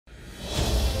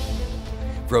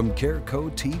From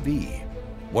Careco TV,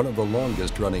 one of the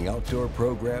longest-running outdoor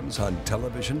programs on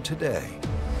television today.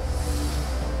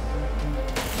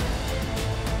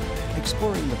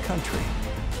 Exploring the country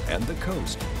and the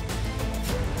coast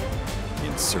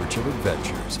in search of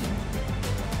adventures.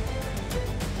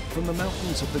 From the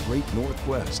mountains of the great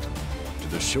Northwest to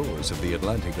the shores of the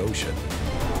Atlantic Ocean.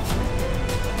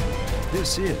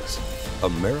 This is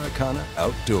Americana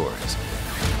Outdoors,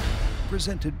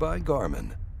 presented by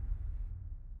Garmin.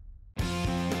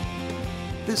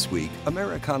 This week,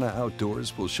 Americana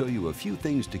Outdoors will show you a few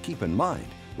things to keep in mind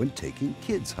when taking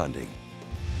kids hunting.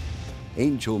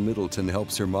 Angel Middleton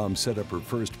helps her mom set up her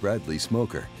first Bradley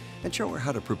smoker and show her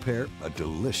how to prepare a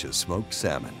delicious smoked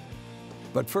salmon.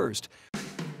 But first,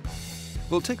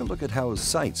 we'll take a look at how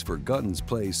sights for guns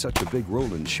play such a big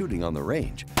role in shooting on the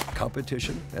range,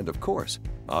 competition, and of course,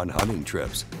 on hunting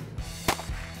trips.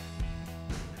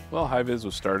 Well, Hi Viz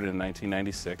was started in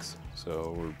 1996,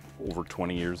 so we're over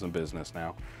 20 years in business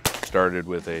now. Started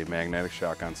with a magnetic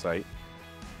shotgun sight.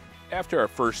 After our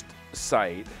first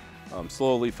sight,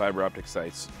 slowly fiber optic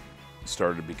sights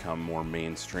started to become more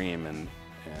mainstream, and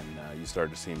you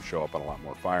started to see them show up on a lot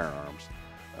more firearms.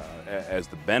 As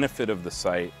the benefit of the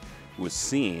sight was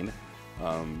seen,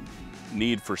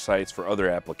 need for sights for other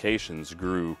applications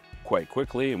grew quite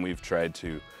quickly, and we've tried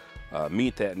to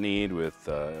meet that need with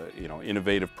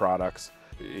innovative products.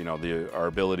 Our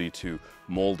ability to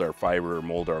mold our fiber,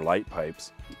 mold our light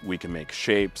pipes. We can make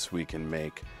shapes, we can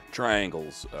make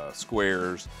triangles,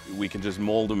 squares. We can just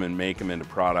mold them and make them into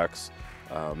products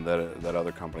that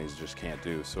other companies just can't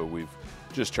do. So we've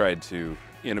just tried to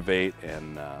innovate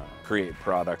and create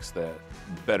products that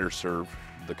better serve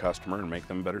the customer and make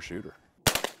them a better shooter.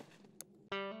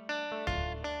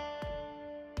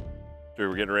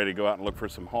 We're getting ready to go out and look for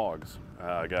some hogs.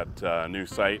 I got a new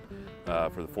sight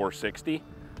for the 460,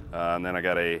 and then I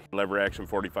got a lever action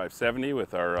 4570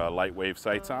 with our light wave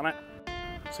sights on it.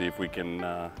 See if we can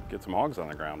get some hogs on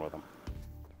the ground with them.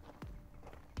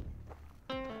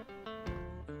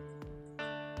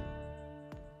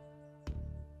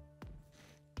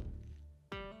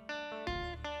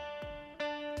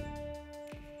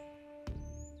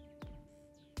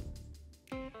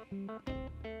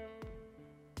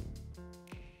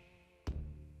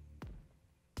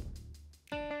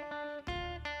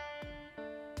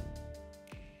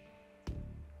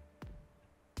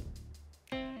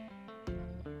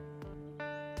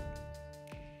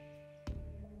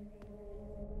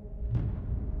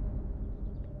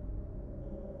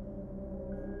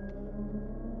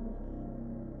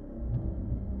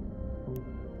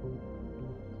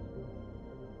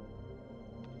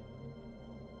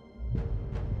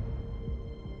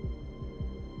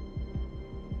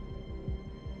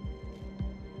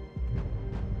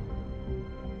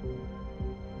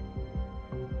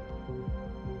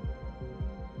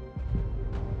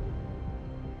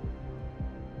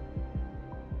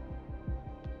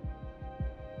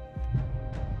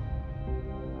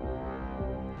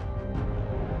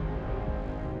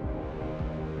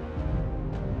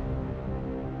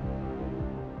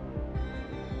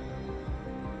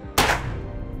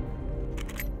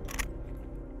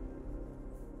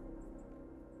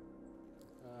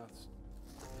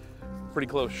 Pretty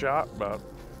close shot, about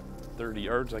 30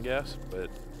 yards, I guess, but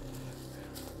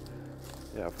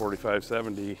yeah,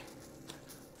 4570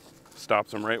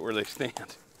 stops them right where they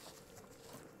stand.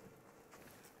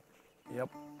 Yep,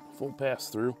 full pass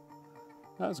through.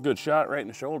 That's a good shot right in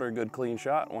the shoulder, good clean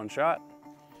shot, one shot.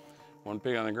 One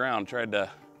pig on the ground. Tried to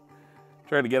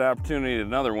get opportunity at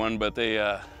another one, but they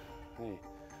got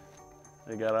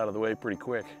out of the way pretty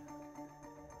quick.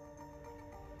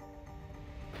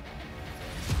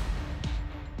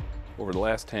 Over the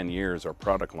last 10 years, our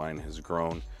product line has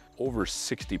grown over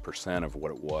 60% of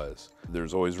what it was.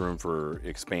 There's always room for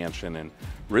expansion, and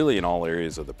really in all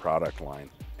areas of the product line.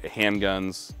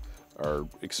 Handguns are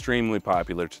extremely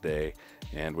popular today,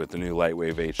 and with the new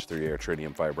Lightwave H3 Air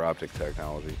tritium fiber optic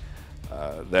technology,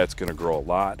 that's going to grow a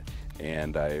lot,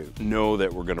 and I know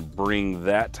that we're going to bring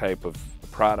that type of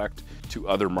product to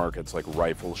other markets like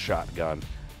rifle, shotgun,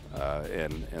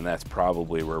 and that's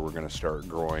probably where we're going to start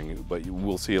growing, but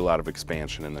we'll see a lot of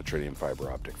expansion in the tritium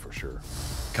fiber optic for sure.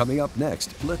 Coming up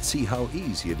next, let's see how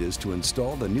easy it is to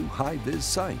install the new Hi Viz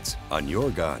sights on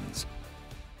your guns.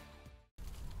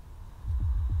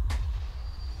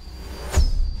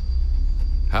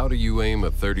 How do you aim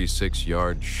a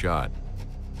 36-yard shot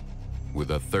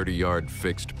with a 30-yard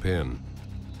fixed pin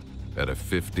at a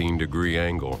 15-degree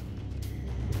angle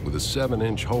with a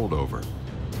 7-inch holdover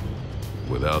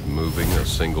without moving a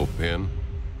single pin?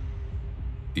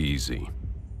 Easy.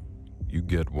 You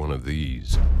get one of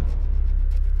these.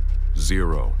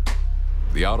 Zero,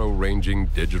 the auto-ranging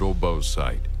digital bow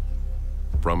sight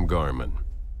from Garmin.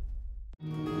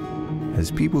 As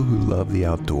people who love the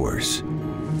outdoors,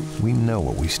 we know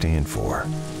what we stand for.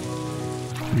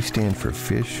 We stand for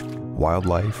fish,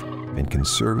 wildlife, and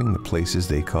conserving the places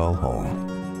they call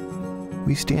home.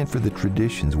 We stand for the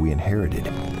traditions we inherited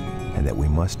and that we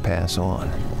must pass on.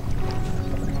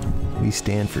 We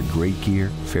stand for great gear,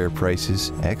 fair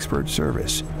prices, expert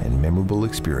service, and memorable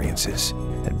experiences.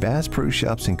 At Bass Pro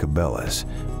Shops and Cabela's,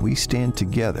 we stand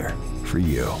together for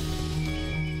you.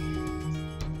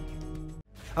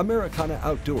 Americana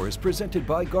Outdoors, presented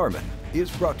by Garmin,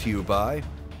 is brought to you by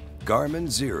Garmin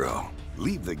Zero.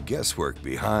 Leave the guesswork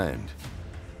behind.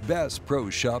 Bass Pro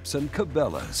Shops and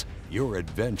Cabela's. Your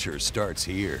adventure starts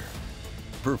here.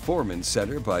 Performance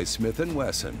Center by Smith &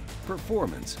 Wesson.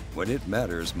 Performance when it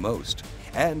matters most.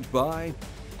 And by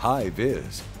Hi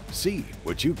Viz. See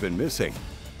what you've been missing.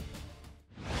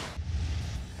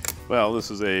 Well,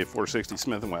 this is a 460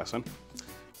 Smith & Wesson,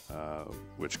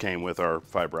 which came with our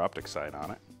fiber optic sight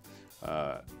on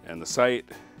it. And the sight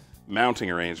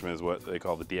mounting arrangement is what they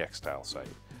call the DX style sight.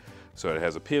 So it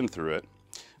has a pin through it,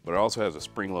 but it also has a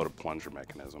spring-loaded plunger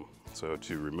mechanism. So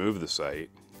to remove the sight,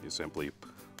 you simply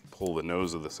pull the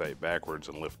nose of the sight backwards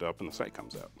and lift up and the sight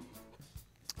comes out.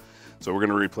 So we're going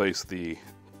to replace the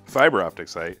fiber optic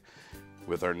sight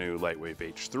with our new Lightwave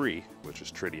H3, which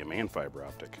is tritium and fiber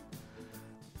optic.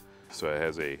 So it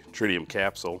has a tritium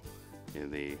capsule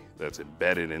that's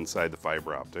embedded inside the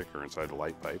fiber optic or inside the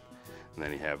light pipe, and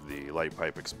then you have the light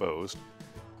pipe exposed.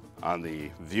 On the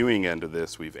viewing end of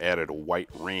this, we've added a white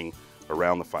ring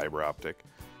around the fiber optic.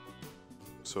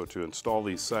 So to install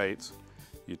these sights,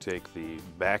 you take the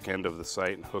back end of the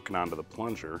sight and hook it onto the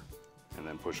plunger and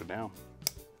then push it down.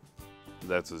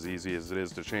 That's as easy as it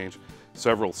is to change.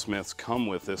 Several Smiths come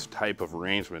with this type of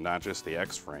arrangement, not just the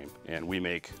X-frame, and we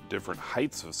make different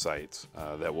heights of sights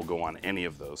that will go on any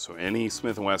of those. So any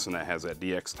Smith & Wesson that has that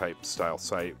DX type style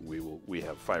sight, we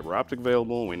have fiber optic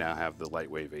available, and we now have the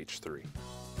Lightwave H3.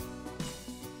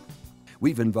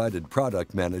 We've invited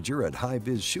product manager at Hi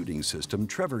Viz Shooting System,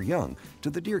 Trevor Young, to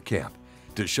the deer camp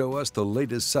to show us the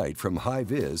latest sight from Hi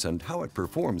Viz and how it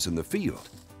performs in the field.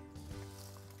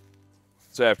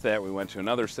 So after that, we went to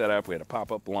another setup. We had a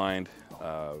pop-up blind.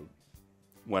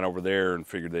 Went over there and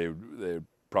figured they'd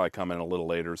probably come in a little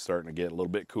later, starting to get a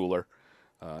little bit cooler.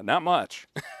 Not much,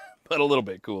 but a little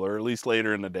bit cooler, at least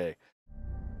later in the day.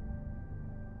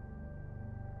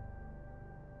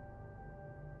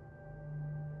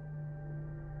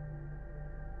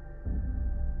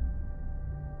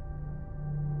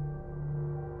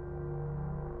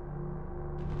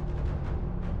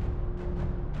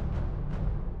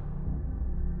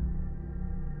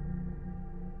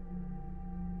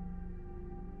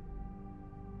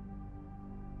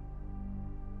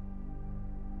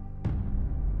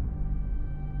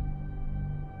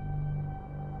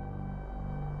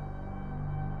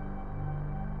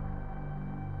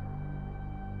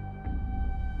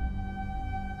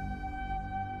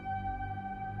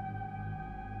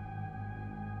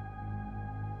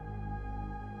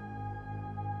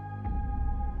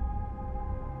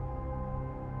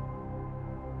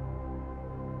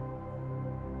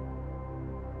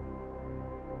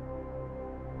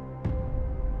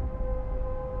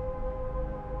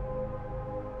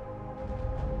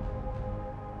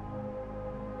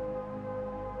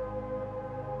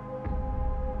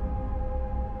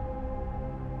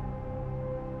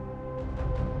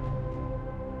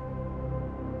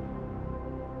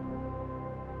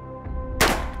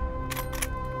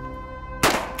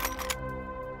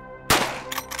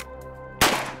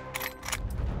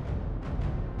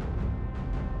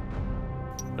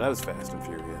 That was fast and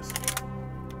furious.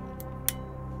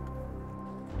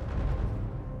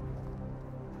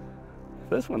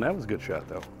 This one, that was a good shot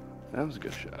though. That was a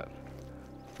good shot.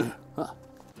 Huh.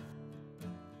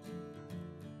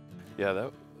 Yeah,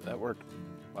 that worked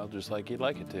well, just like you'd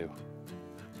like it to.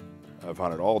 I've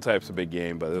hunted all types of big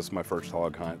game, but this is my first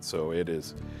hog hunt, so it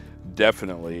is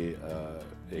definitely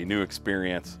a new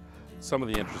experience. Some of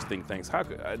the interesting things,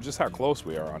 just how close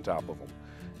we are on top of them.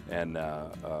 And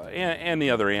the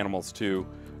other animals too,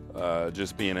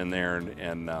 just being in there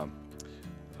and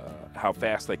how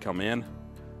fast they come in.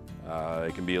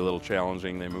 It can be a little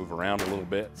challenging. They move around a little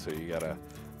bit, so you gotta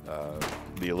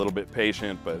be a little bit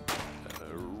patient, but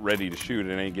ready to shoot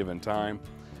at any given time.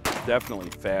 Definitely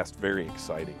fast, very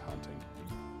exciting hunting.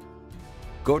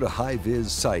 Go to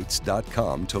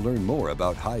HiVizSights.com to learn more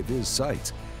about Hi Viz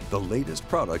Sights, the latest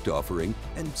product offering,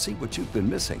 and see what you've been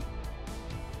missing.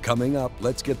 Coming up,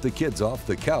 let's get the kids off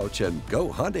the couch and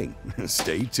go hunting.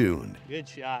 Stay tuned. Good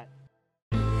shot.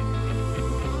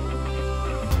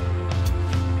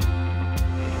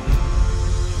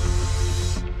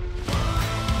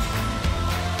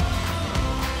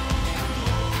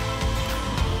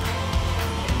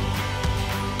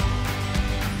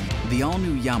 The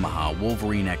all-new Yamaha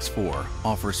Wolverine X4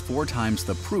 offers 4 times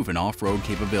the proven off-road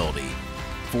capability,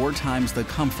 4 times the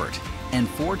comfort, and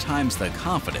 4 times the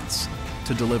confidence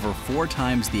to deliver 4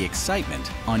 times the excitement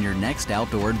on your next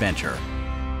outdoor adventure.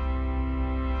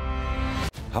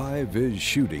 Hi Viz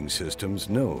Shooting Systems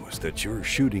knows that your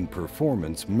shooting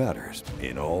performance matters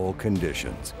in all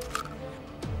conditions.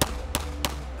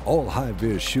 All Hi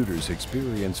Viz shooters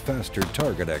experience faster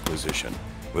target acquisition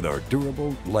with our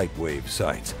durable light wave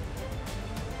sights.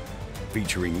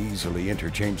 Featuring easily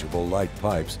interchangeable light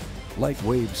pipes, light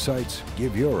wave sights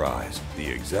give your eyes the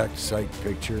exact sight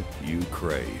picture you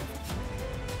crave.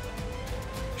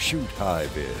 Shoot Hi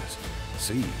Viz.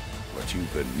 See what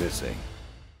you've been missing.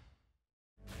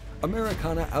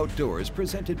 Americana Outdoors,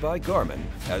 presented by Garmin,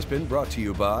 has been brought to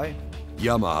you by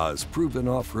Yamaha's proven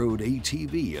off-road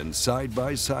ATV and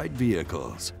side-by-side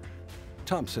vehicles,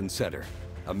 Thompson Center,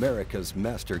 America's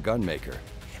master gunmaker,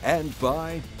 and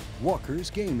by Walker's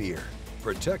Game Ear.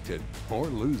 Protect it or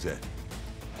lose it.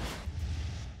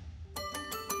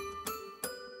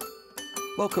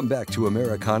 Welcome back to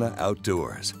Americana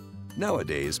Outdoors.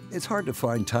 Nowadays, it's hard to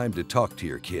find time to talk to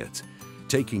your kids.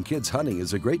 Taking kids hunting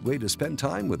is a great way to spend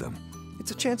time with them.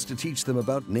 It's a chance to teach them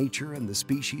about nature and the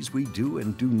species we do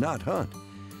and do not hunt.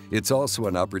 It's also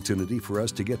an opportunity for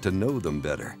us to get to know them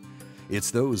better.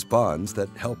 It's those bonds that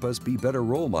help us be better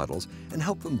role models and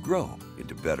help them grow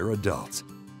into better adults.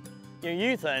 You know,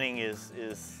 youth hunting is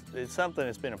something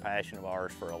that's been a passion of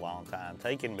ours for a long time.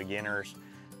 Taking beginners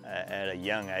at a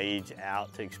young age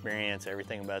out to experience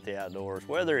everything about the outdoors,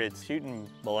 whether it's shooting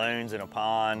balloons in a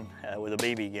pond with a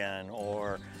BB gun,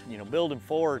 or building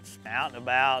forts out and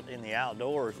about in the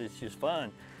outdoors. It's just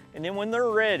fun. And then when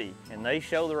they're ready and they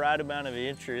show the right amount of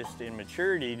interest and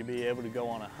maturity to be able to go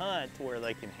on a hunt to where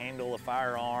they can handle a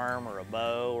firearm or a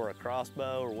bow or a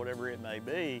crossbow or whatever it may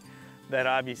be, that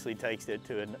obviously takes it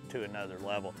to another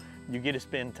level. You get to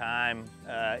spend time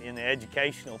in the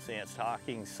educational sense,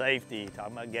 talking safety,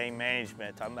 talking about game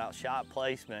management, talking about shot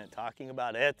placement, talking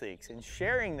about ethics, and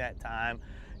sharing that time,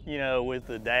 with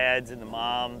the dads and the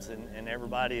moms and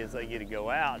everybody as they get to go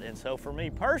out. And so for me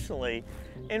personally,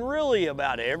 and really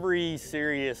about every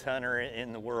serious hunter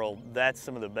in the world, that's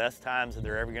some of the best times that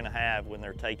they're ever gonna have, when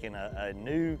they're taking a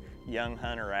new young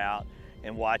hunter out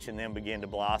and watching them begin to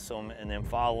blossom and then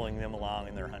following them along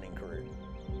in their hunting career.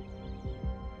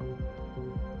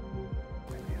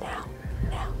 Now.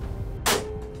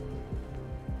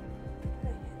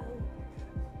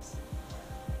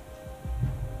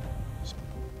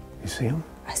 You see him?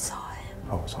 I saw him.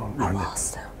 Oh, it's on. I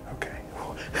lost him. Okay.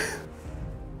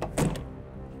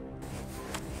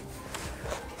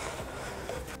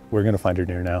 We're gonna find her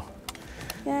deer now.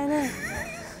 Yeah, I know.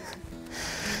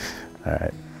 All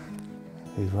right.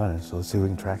 He's running, so let's see if we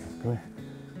can track him. Come here.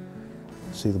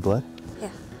 See the blood? Yeah.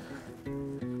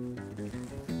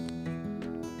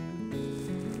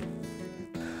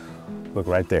 Look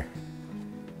right there.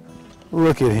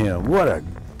 Look at him. What a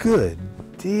good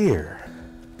deer.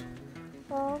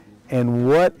 Well, And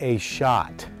what a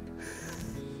shot.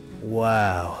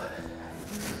 Wow.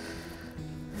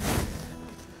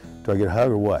 Do I get a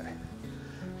hug or what?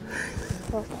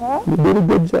 okay. You did a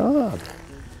good job.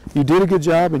 You did a good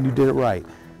job and you did it right.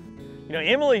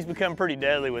 Emily's become pretty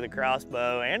deadly with a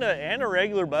crossbow and a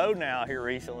regular bow now here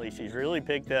recently. She's really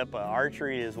picked up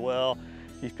archery as well.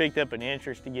 She's picked up an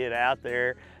interest to get out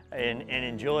there and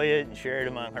enjoy it and share it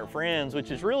among her friends, which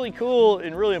is really cool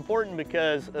and really important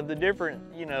because of the different,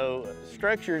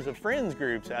 structures of friends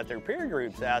groups out there, peer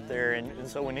groups out there. And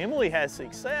so when Emily has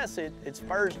success, it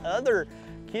spurs other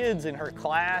kids in her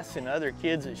class and other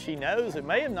kids that she knows that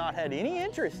may have not had any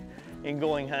interest in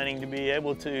going hunting to be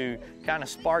able to kind of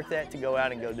spark that to go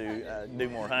out and go do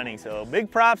more hunting. So big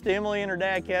props to Emily and her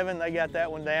dad, Kevin. They got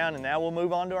that one down, and now we'll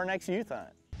move on to our next youth hunt.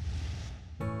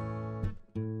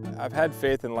 I've had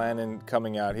faith in Landon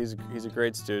coming out. He's a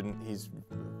great student.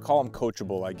 Call him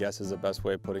coachable, I guess is the best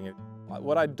way of putting it.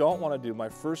 What I don't want to do, my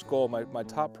first goal, my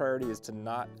top priority is to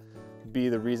not be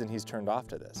the reason he's turned off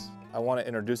to this. I want to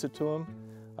introduce it to him.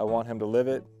 I want him to live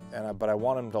it, but I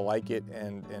want him to like it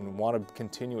and want to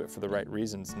continue it for the right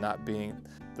reasons, not being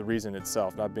the reason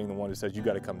itself, not being the one who says, you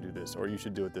got to come do this, or you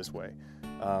should do it this way.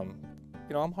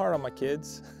 I'm hard on my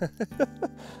kids.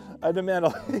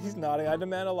 He's nodding, I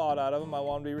demand a lot out of him. I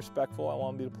want him to be respectful, I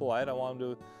want him to be polite, I want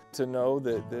him to know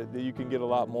that you can get a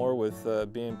lot more with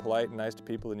being polite and nice to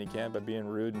people than you can by being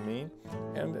rude and mean.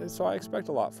 And so I expect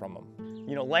a lot from him.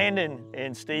 Landon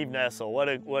and Steve Nessel,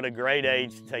 what a great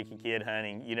age to take a kid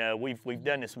hunting. We've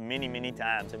done this many, many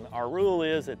times, and our rule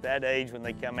is at that age when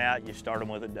they come out, you start them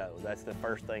with a doe. That's the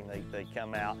first thing they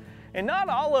come out. And not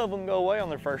all of them go away on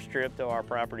their first trip to our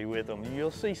property with them. You'll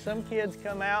see some kids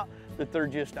come out that they're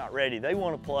just not ready. They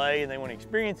want to play and they want to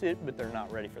experience it, but they're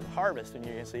not ready for the harvest. And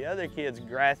you're going to see other kids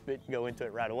grasp it and go into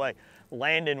it right away.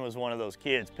 Landon was one of those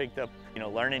kids, picked up,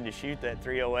 learning to shoot that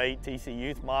 308 TC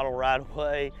Youth model right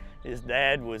away. His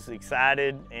dad was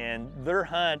excited, and their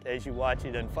hunt, as you watch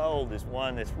it unfold, is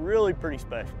one that's really pretty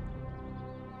special.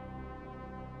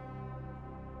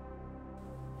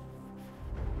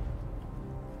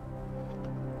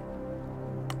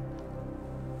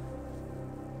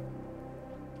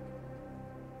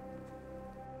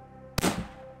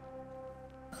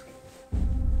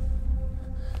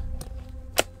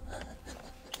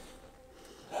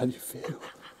 How do you feel?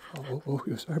 Oh,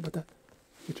 you're sorry about that.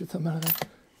 Get your thumb out of that.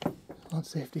 On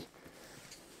safety.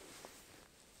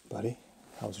 Buddy,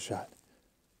 how was the shot?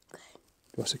 Good.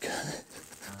 Was it good?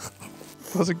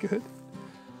 Was it good?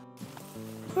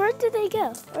 Where did they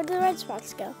go? Where did the red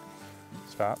spots go?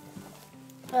 Stop.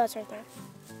 Oh, it's right there.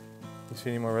 You see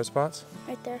any more red spots?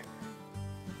 Right there.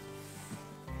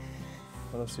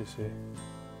 What else do you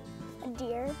see? A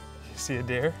deer. You see a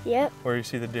deer? Yep. Where do you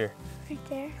see the deer? Right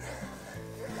there.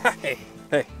 Hey,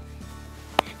 hey.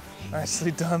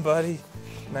 Nicely done, buddy.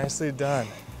 Nicely done.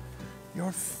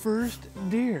 Your first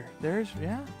deer.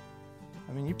 Yeah.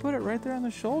 I mean, you put it right there on the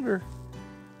shoulder.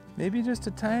 Maybe just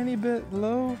a tiny bit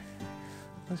low.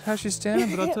 That's how she's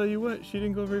standing, but I'll tell you what, she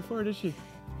didn't go very far, did she?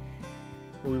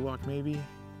 Well, we walked maybe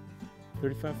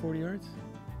 35, 40 yards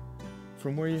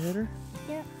from where you hit her?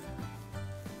 Yep.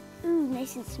 Ooh,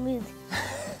 nice and smooth.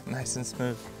 Nice and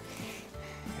smooth.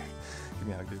 Give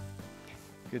me a hug, dude.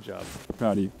 Good job.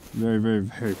 Proud of you. Very, very,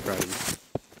 very proud of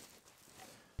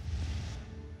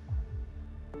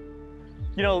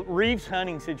you. Reeves'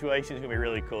 hunting situation is gonna be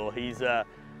really cool. He's the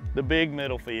big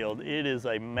middle field. It is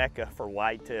a mecca for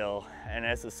whitetail. And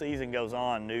as the season goes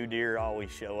on, new deer always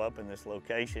show up in this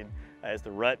location. As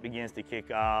the rut begins to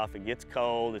kick off, it gets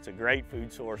cold, it's a great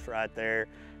food source right there.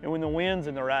 And when the wind's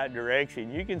in the right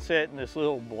direction, you can sit in this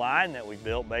little blind that we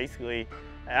built basically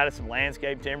out of some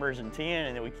landscape timbers and tin,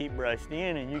 and then we keep brushed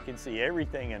in, and you can see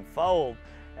everything unfold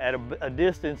at a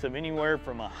distance of anywhere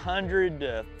from 100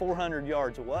 to 400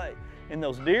 yards away. And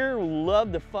those deer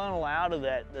love to funnel out of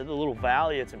the little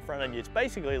valley that's in front of you. It's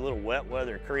basically a little wet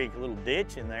weather creek, a little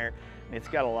ditch in there. And it's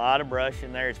got a lot of brush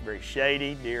in there. It's very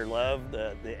shady. Deer love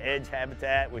the edge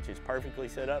habitat, which is perfectly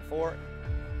set up for it.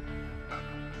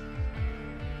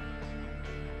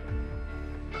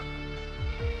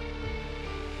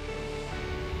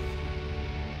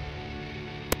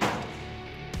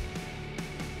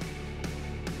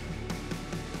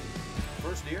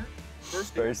 First deer?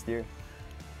 First deer.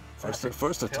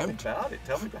 First attempt. Tell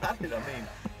me about it. I mean,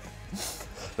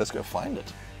 let's go find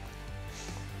it.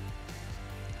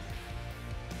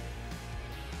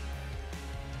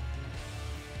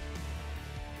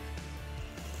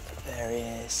 There he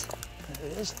is.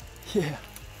 There it is. Yeah.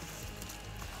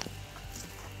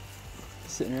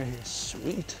 Sitting right here.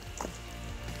 Sweet.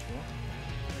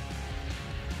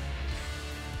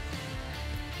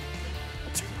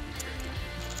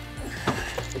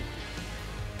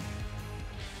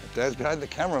 Dad's behind the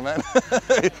camera, man.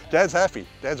 Dad's happy.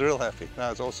 Dad's real happy.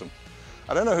 No, it's awesome.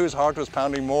 I don't know whose heart was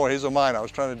pounding more, his or mine. I was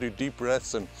trying to do deep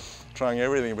breaths and trying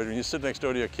everything, but when you sit next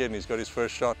door to your kid and he's got his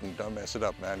first shot, and don't mess it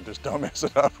up, man. Just don't mess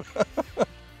it up.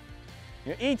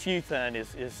 Each youth hunt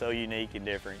is so unique and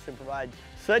different. It provides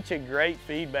such a great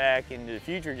feedback into the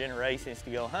future generations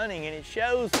to go hunting, and it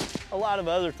shows a lot of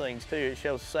other things too. It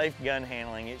shows safe gun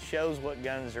handling. It shows what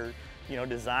guns are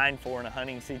designed for in a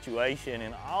hunting situation,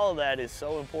 and all of that is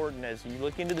so important as you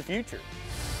look into the future.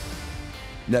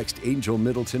 Next, Angel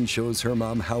Middleton shows her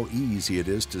mom how easy it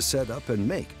is to set up and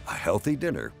make a healthy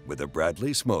dinner with a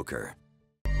Bradley smoker.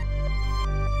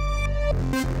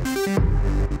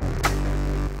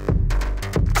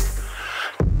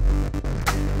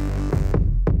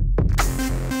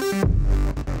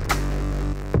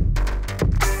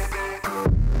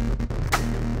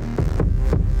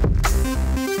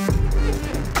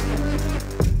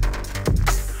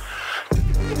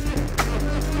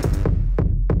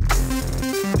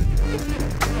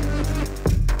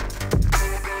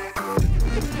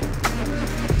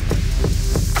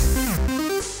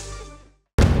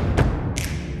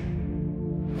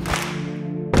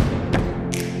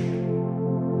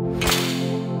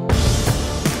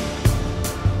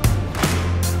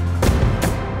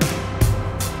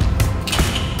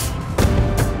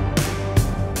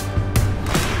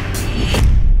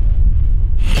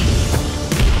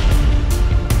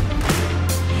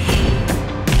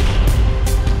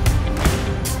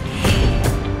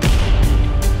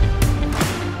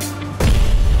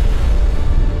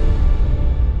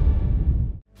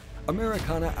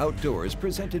 Outdoors,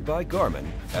 presented by Garmin,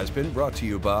 has been brought to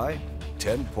you by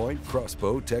 10-Point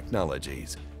Crossbow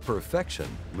Technologies. Perfection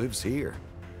lives here.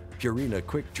 Purina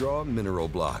Quick Draw Mineral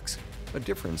Blocks, a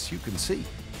difference you can see.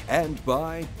 And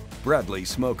by Bradley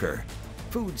Smoker,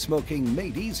 food smoking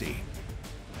made easy.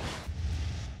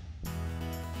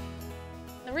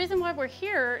 The reason why we're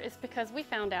here is because we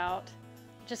found out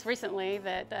just recently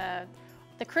that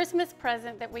the Christmas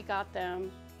present that we got them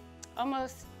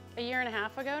almost a year and a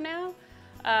half ago now,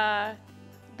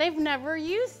 they've never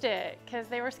used it because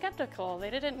they were skeptical.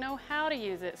 They didn't know how to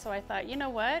use it. So I thought, you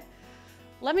know what?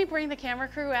 Let me bring the camera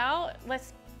crew out.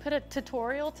 Let's put a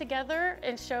tutorial together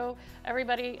and show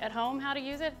everybody at home how to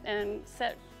use it and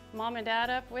set Mom and Dad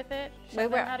up with it, show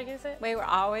them how to use it. We were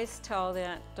always told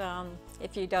that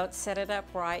if you don't set it up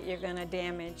right, you're going to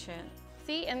damage it.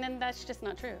 See, and then that's just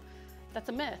not true. That's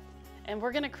a myth. And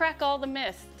we're going to crack all the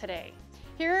myths today.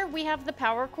 Here we have the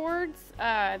power cords,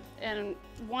 and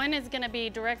one is going to be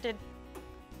directed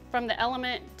from the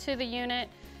element to the unit,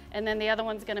 and then the other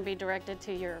one's going to be directed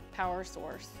to your power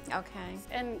source. Okay.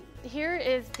 And here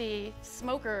is the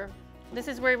smoker. This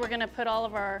is where we're going to put all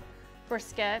of our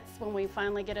briskets when we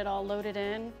finally get it all loaded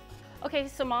in. Okay,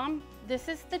 so Mom, this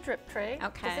is the drip tray.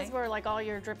 Okay. This is where like all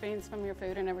your drippings from your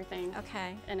food and everything.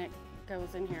 Okay. And it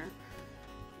goes in here.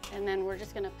 And then we're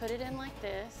just going to put it in like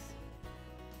this.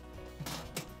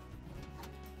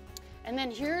 And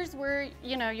then here's where,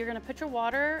 you know, you're going to put your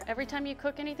water. Every time you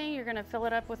cook anything, you're going to fill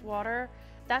it up with water.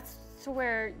 That's to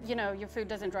where, you know, your food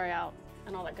doesn't dry out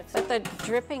and all that good stuff. But the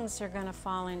drippings are going to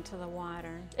fall into the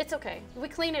water. It's okay. We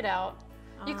clean it out.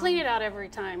 You clean it out every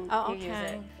time you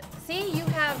use it. See, you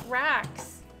have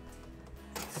racks.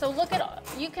 So look at,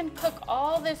 you can cook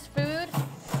all this food.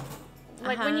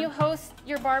 Like when you host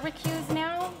your barbecues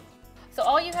now. So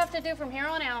all you have to do from here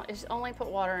on out is only put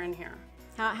water in here.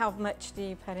 How much do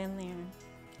you put in there?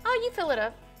 Oh, you fill it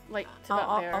up like to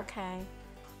about there. Okay.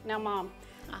 Now, Mom,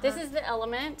 this is the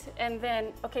element, and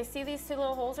then, okay, see these two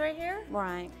little holes right here?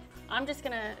 Right. I'm just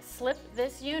gonna slip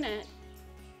this unit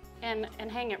and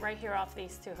hang it right here off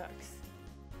these two hooks.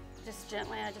 Just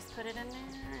gently, I just put it in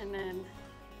there, and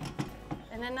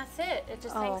then that's it. It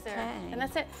just hangs there, and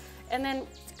that's it. And then,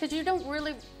 because you don't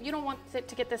want it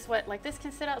to get this wet. Like this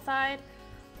can sit outside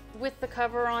with the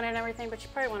cover on and everything, but you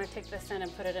probably want to take this in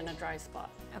and put it in a dry spot.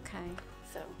 Okay.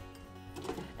 So,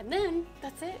 and then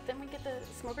that's it. Then we get the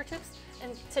smoker tips.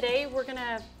 And today we're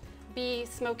gonna be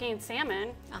smoking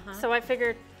salmon. So I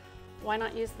figured, why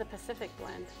not use the Pacific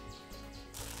blend?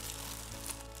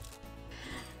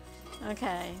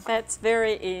 Okay, that's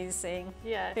very easy.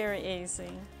 Yeah. Very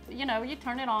easy. You know, you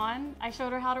turn it on. I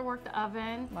showed her how to work the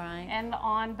oven and the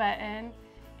on button,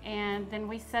 and then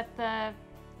we set the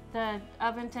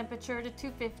oven temperature to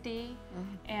 250,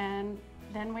 and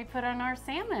then we put on our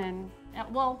salmon.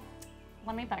 Well,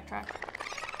 let me backtrack.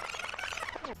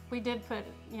 We did put,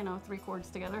 you know, 3 cords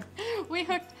together. We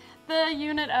hooked the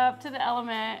unit up to the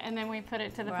element, and then we put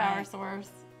it to the power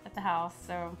source at the house.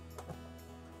 So,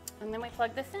 and then we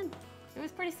plugged this in. It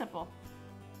was pretty simple.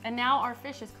 And now our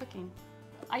fish is cooking.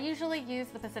 I usually use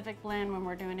the Pacific blend when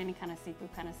we're doing any kind of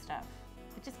seafood kind of stuff.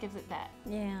 It just gives it that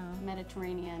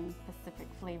Mediterranean Pacific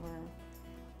flavor.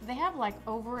 They have like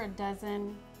over a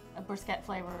dozen brisket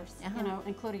flavors, you know,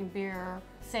 including beer,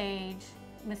 sage,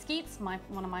 mesquite's one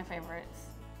of my favorites.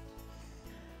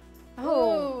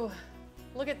 Oh,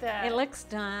 look at that. It looks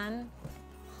done.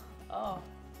 Oh.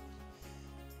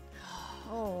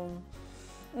 Oh,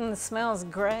 it smells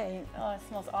great. Oh, it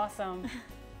smells awesome.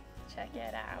 Check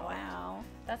it out. Wow.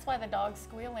 That's why the dog's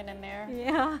squealing in there.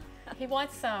 Yeah. He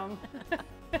wants some.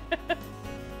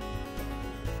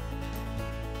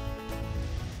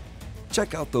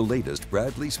 Check out the latest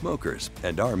Bradley Smokers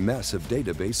and our massive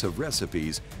database of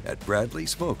recipes at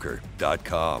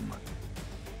bradleysmoker.com.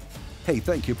 Hey,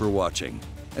 thank you for watching,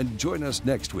 and join us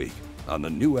next week on the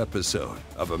new episode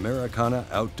of Americana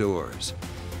Outdoors.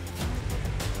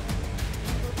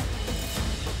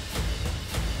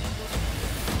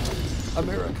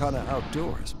 Americana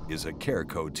Outdoors is a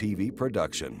Careco TV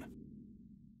production.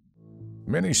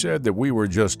 Many said that we were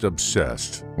just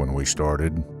obsessed when we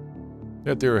started,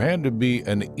 that there had to be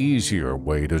an easier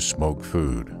way to smoke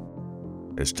food.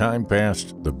 As time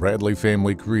passed, the Bradley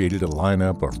family created a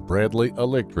lineup of Bradley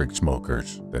electric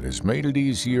smokers that has made it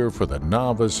easier for the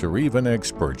novice or even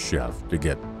expert chef to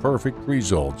get perfect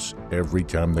results every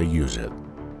time they use it.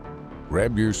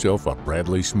 Grab yourself a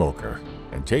Bradley smoker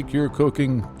and take your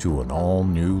cooking to an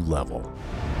all-new level.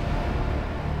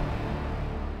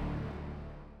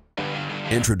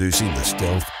 Introducing the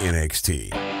Stealth NXT,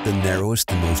 the narrowest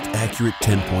and most accurate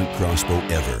 10-point crossbow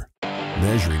ever,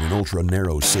 measuring an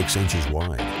ultra-narrow 6 inches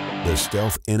wide The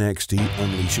Stealth NXT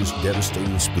unleashes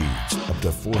devastating speeds up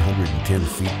to 410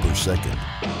 feet per second,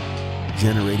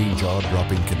 generating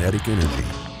jaw-dropping kinetic energy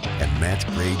and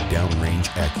match-grade downrange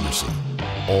accuracy,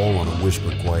 all on a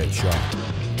whisper-quiet shot,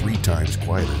 3 times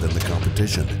quieter than the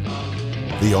competition.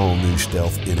 The all-new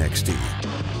Stealth NXT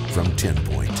from 10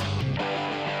 Point.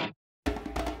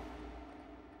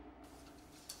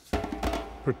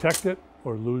 Protect it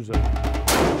or lose it.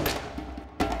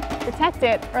 Protect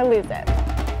it or lose it.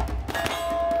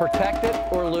 Protect it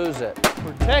or lose it.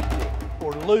 Protect it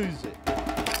or lose it.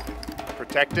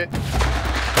 Protect it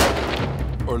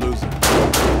or lose it.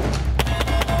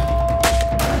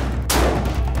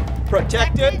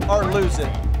 Protect it or lose it.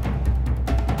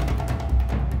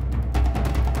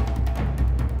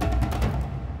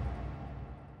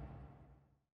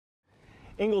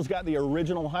 Engel's got the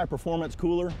original high-performance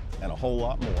cooler and a whole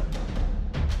lot more.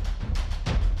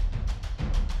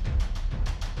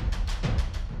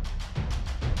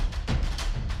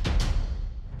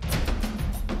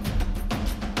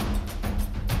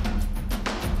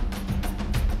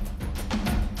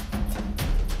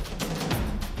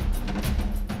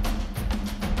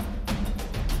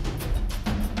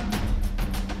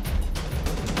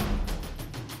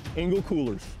 Engel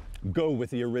coolers, go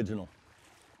with the original.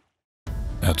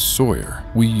 At Sawyer,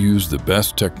 we use the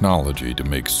best technology to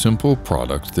make simple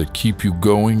products that keep you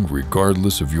going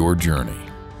regardless of your journey.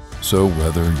 So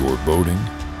whether you're boating,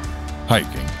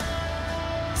 hiking,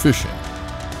 fishing,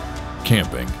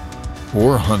 camping,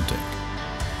 or hunting,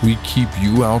 we keep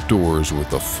you outdoors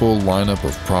with a full lineup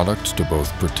of products to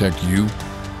both protect you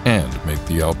and make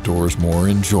the outdoors more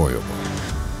enjoyable.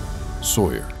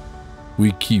 Sawyer,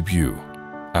 we keep you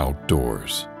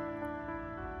outdoors.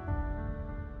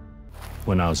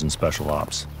 When I was in special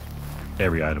ops,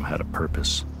 every item had a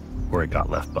purpose, or it got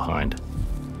left behind.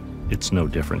 It's no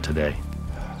different today.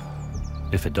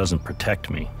 If it doesn't protect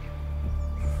me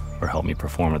or help me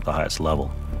perform at the highest level,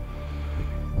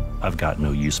 I've got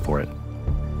no use for it.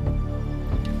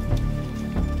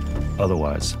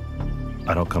 Otherwise,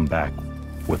 I don't come back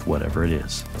with whatever it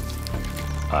is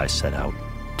I set out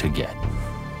to get.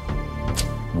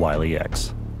 Wiley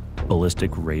X,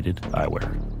 ballistic rated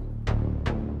eyewear.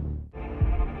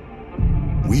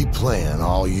 We plan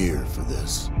all year for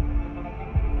this.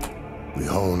 We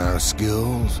hone our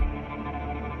skills.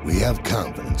 We have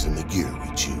confidence in the gear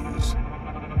we choose.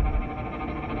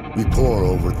 We pore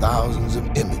over thousands of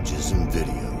images and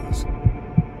videos.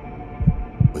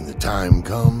 When the time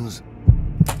comes,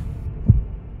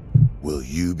 will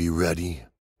you be ready?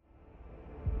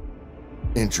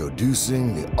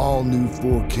 Introducing the all-new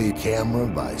 4K camera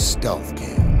by Stealth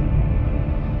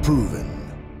Cam. Proven.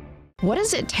 What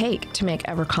does it take to make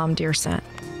EverCalm deer scent?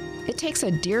 It takes a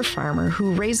deer farmer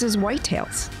who raises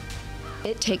whitetails.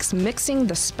 It takes mixing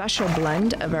the special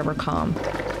blend of EverCalm,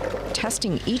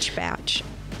 testing each batch.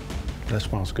 That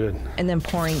smells good. And then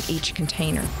pouring each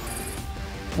container.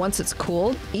 Once it's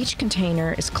cooled, each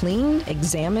container is cleaned,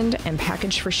 examined, and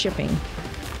packaged for shipping.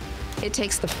 It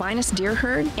takes the finest deer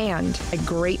herd and a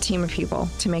great team of people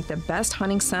to make the best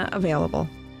hunting scent available.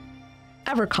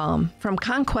 EverCalm from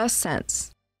Conquest Scents.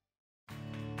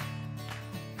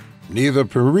 Neither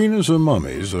Purina's or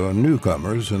Mummy's are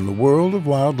newcomers in the world of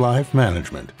wildlife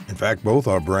management. In fact, both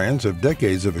our brands have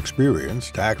decades of experience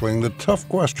tackling the tough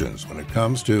questions when it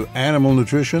comes to animal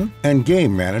nutrition and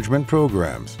game management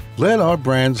programs. Let our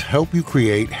brands help you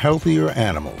create healthier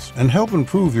animals and help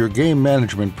improve your game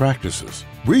management practices.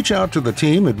 Reach out to the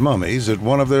team at Mummy's at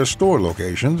one of their store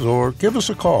locations or give us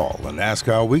a call and ask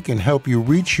how we can help you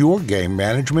reach your game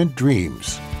management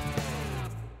dreams.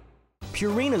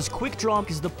 Purina's Quick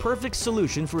Drop is the perfect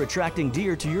solution for attracting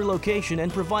deer to your location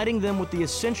and providing them with the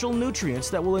essential nutrients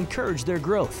that will encourage their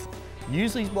growth.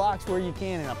 Use these blocks where you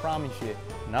can, and I promise you,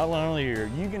 not only are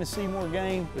you going to see more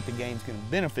game, but the game's going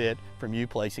to benefit from you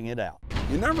placing it out.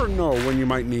 You never know when you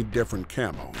might need different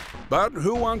camo, but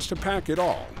who wants to pack it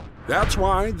all? That's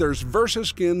why there's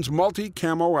VersaSkin's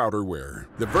multi-camo outerwear.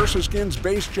 The VersaSkin's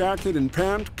base jacket and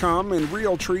pant come in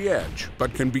Realtree Edge,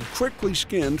 but can be quickly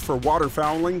skinned for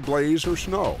waterfowling, blaze, or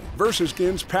snow.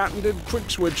 VersaSkin's patented quick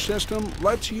switch system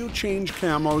lets you change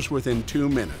camos within 2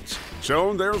 minutes.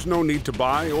 So there's no need to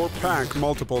buy or pack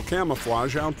multiple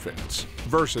camouflage outfits.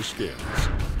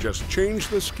 VersaSkins. Just change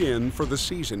the skin for the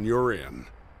season you're in.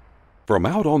 From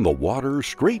out on the water,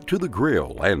 straight to the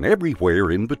grill, and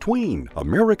everywhere in between,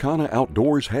 Americana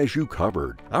Outdoors has you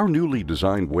covered. Our newly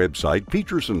designed website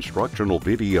features instructional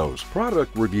videos,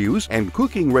 product reviews, and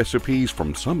cooking recipes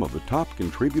from some of the top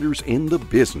contributors in the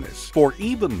business. For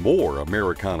even more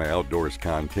Americana Outdoors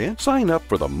content, sign up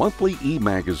for the monthly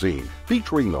e-magazine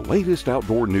featuring the latest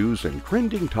outdoor news and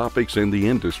trending topics in the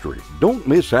industry. Don't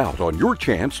miss out on your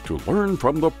chance to learn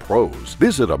from the pros.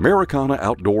 Visit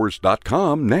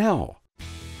AmericanaOutdoors.com now.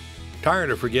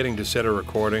 Tired of forgetting to set a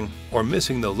recording or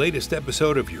missing the latest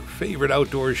episode of your favorite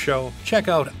outdoors show? Check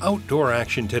out Outdoor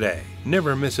Action today.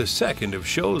 Never miss a second of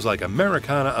shows like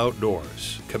Americana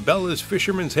Outdoors, Cabela's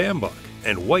Fisherman's Handbook,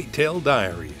 and Whitetail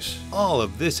Diaries. All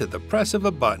of this at the press of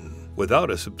a button,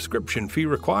 without a subscription fee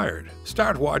required.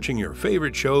 Start watching your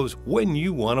favorite shows when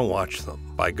you want to watch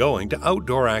them by going to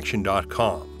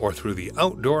OutdoorAction.com or through the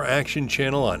Outdoor Action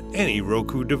channel on any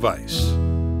Roku device.